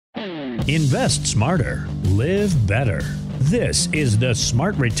Invest smarter. Live better. This is the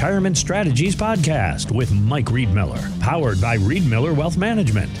Smart Retirement Strategies Podcast with Mike Riedmiller, powered by Riedmiller Wealth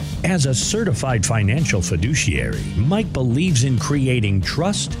Management. As a certified financial fiduciary, Mike believes in creating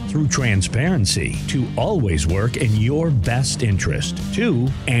trust through transparency to always work in your best interest, to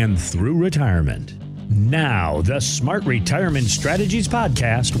and through retirement. Now, the Smart Retirement Strategies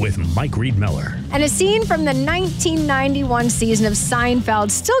Podcast with Mike Riedmiller. And a scene from the 1991 season of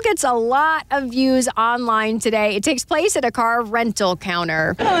Seinfeld still gets a lot of views online today. It takes place at a car rental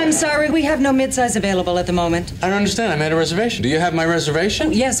counter. Oh, I'm sorry. We have no midsize available at the moment. I don't understand. I made a reservation. Do you have my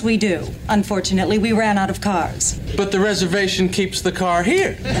reservation? Yes, we do. Unfortunately, we ran out of cars. But the reservation keeps the car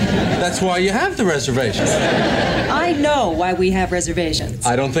here. That's why you have the reservation. I know why we have reservations.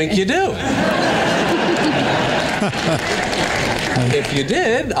 I don't think you do. If you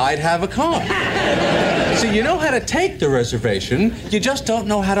did, I'd have a car. See, you know how to take the reservation, you just don't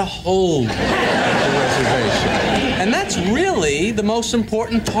know how to hold the reservation. And that's really the most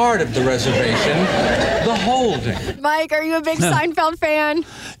important part of the reservation, the holding. Mike, are you a big Seinfeld fan?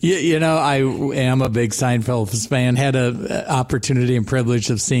 You know, I am a big Seinfeld fan. Had an opportunity and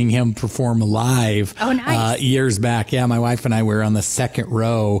privilege of seeing him perform live years back. Yeah, my wife and I were on the second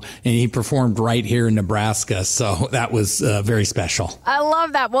row, and he performed right here in Nebraska. So that was very special. I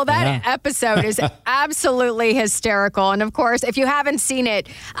love that. Well, that episode is absolutely hysterical. And of course, if you haven't seen it,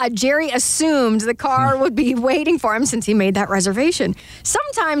 Jerry assumed the car would be waiting for him since he made that reservation.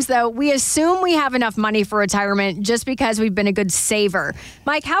 Sometimes, though, we assume we have enough money for retirement just because we've been a good saver.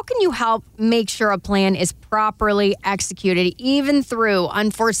 Mike, how can you help make sure a plan is properly executed, even through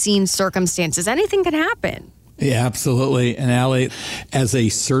unforeseen circumstances? Anything can happen. Yeah, absolutely. And Allie, as a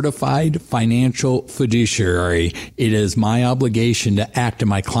certified financial fiduciary, it is my obligation to act in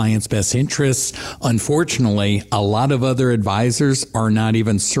my client's best interests. Unfortunately, a lot of other advisors are not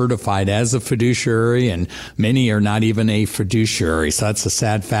even certified as a fiduciary, and many are not even a fiduciary. So that's a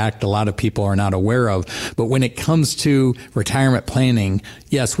sad fact a lot of people are not aware of. But when it comes to retirement planning,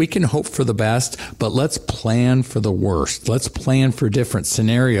 yes, we can hope for the best, but let's plan for the worst. Let's plan for different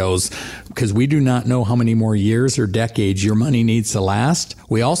scenarios, because we do not know how many more years or decades your money needs to last.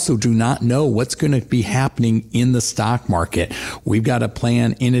 We also do not know what's going to be happening in the stock market. We've got to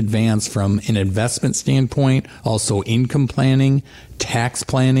plan in advance from an investment standpoint, also income planning, tax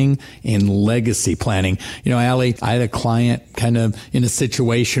planning, and legacy planning. You know, Allie, I had a client kind of in a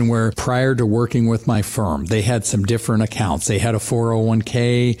situation where prior to working with my firm, they had some different accounts. They had a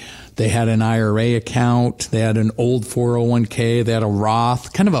 401k, they had an IRA account, they had an old 401k, they had a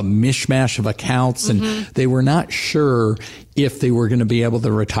Roth, kind of a mishmash of accounts, and they were not sure if they were going to be able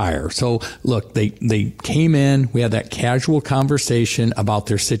to retire. So look, they came in, we had that casual conversation about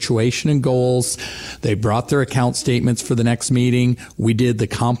their situation and goals. They brought their account statements for the next meeting. We did the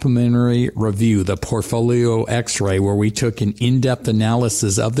complimentary review, the portfolio x-ray, where we took an in-depth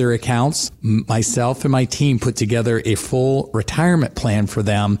analysis of their accounts. Myself and my team put together a full retirement plan for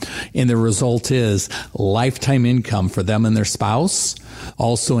them. And the result is lifetime income for them and their spouse.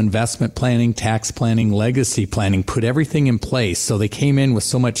 Also investment planning, tax planning, legacy planning, put everything in place. So they came in with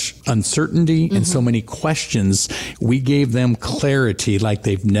so much uncertainty and so many questions. We gave them clarity like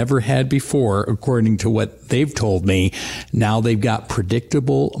they've never had before, according to what they've told me. Now they've got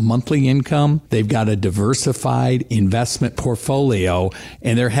predictable monthly income. They've got a diversified investment portfolio,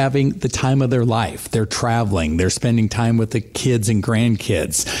 and they're having the time of their life. They're traveling. They're spending time with the kids and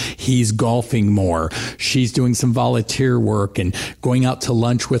grandkids. He's golfing more. She's doing some volunteer work and going out to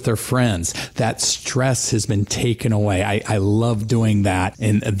lunch with her friends. That stress has been taken away. I love doing that.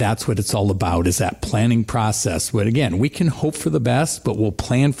 And that's what it's all about, is that planning process. But again, we can hope for the best, but we'll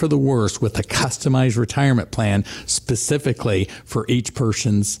plan for the worst with a customized retirement plan specifically for each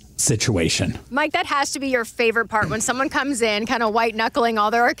person's situation. Mike, that has to be your favorite part when someone comes in kind of white knuckling all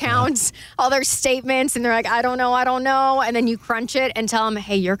their accounts, all their statements, and they're like, I don't know. And then you crunch it and tell them,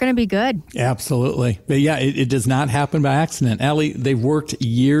 hey, you're going to be good. Absolutely. But yeah, it does not happen by accident. Allie, they've worked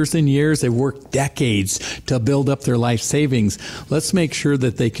years and years. They've worked decades to build up their life savings. Let's make sure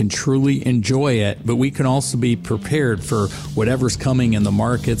that they can truly enjoy it, but we can also be prepared for whatever's coming in the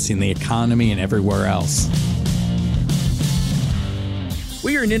markets, in the economy, and everywhere else.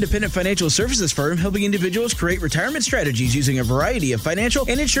 We are an independent financial services firm helping individuals create retirement strategies using a variety of financial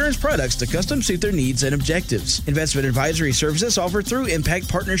and insurance products to custom suit their needs and objectives. Investment advisory services offered through Impact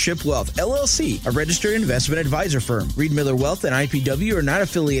Partnership Wealth, LLC, a registered investment advisor firm. Riedmiller Wealth and IPW are not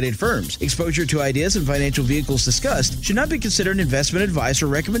affiliated firms. Exposure to ideas and financial vehicles discussed should not be considered investment advice or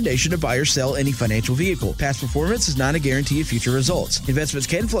recommendation to buy or sell any financial vehicle. Past performance is not a guarantee of future results. Investments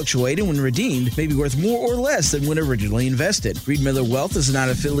can fluctuate and when redeemed may be worth more or less than when originally invested. Riedmiller Wealth is is not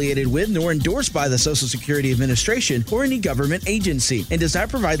affiliated with nor endorsed by the Social Security Administration or any government agency and does not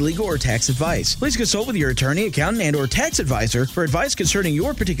provide legal or tax advice. Please consult with your attorney, accountant, and or tax advisor for advice concerning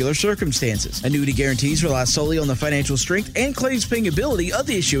your particular circumstances. Annuity guarantees rely solely on the financial strength and claims paying ability of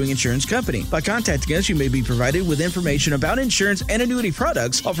the issuing insurance company. By contacting us, you may be provided with information about insurance and annuity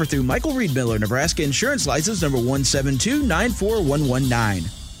products offered through Michael Reed Miller, Nebraska Insurance License number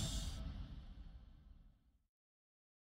 172-94119.